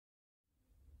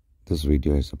This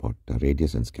video is about the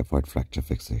radius and scaphoid fracture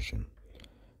fixation.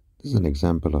 This is an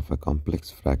example of a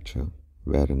complex fracture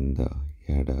wherein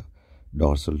he had a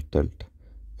dorsal tilt,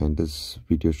 and this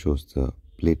video shows the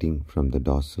plating from the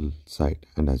dorsal side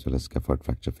and as well as scaphoid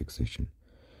fracture fixation.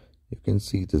 You can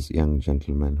see this young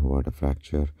gentleman who had a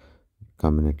fracture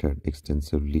comminuted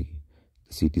extensively.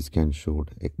 The CT scan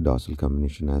showed a dorsal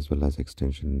comminution as well as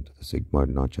extension into the sigmoid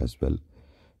notch as well,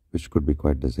 which could be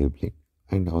quite disabling,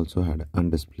 and also had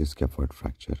undisplaced scaphoid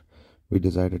fracture. We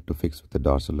decided to fix with the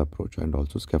dorsal approach and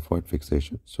also scaphoid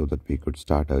fixation so that we could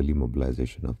start early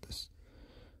mobilization of this.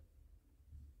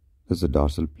 This is a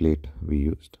dorsal plate we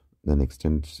used, then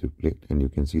extensive plate, and you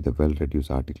can see the well-reduced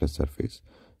articular surface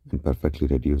and perfectly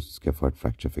reduced scaphoid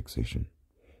fracture fixation.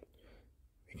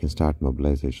 We can start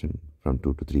mobilization from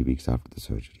 2 to 3 weeks after the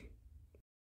surgery.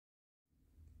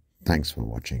 Thanks for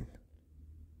watching.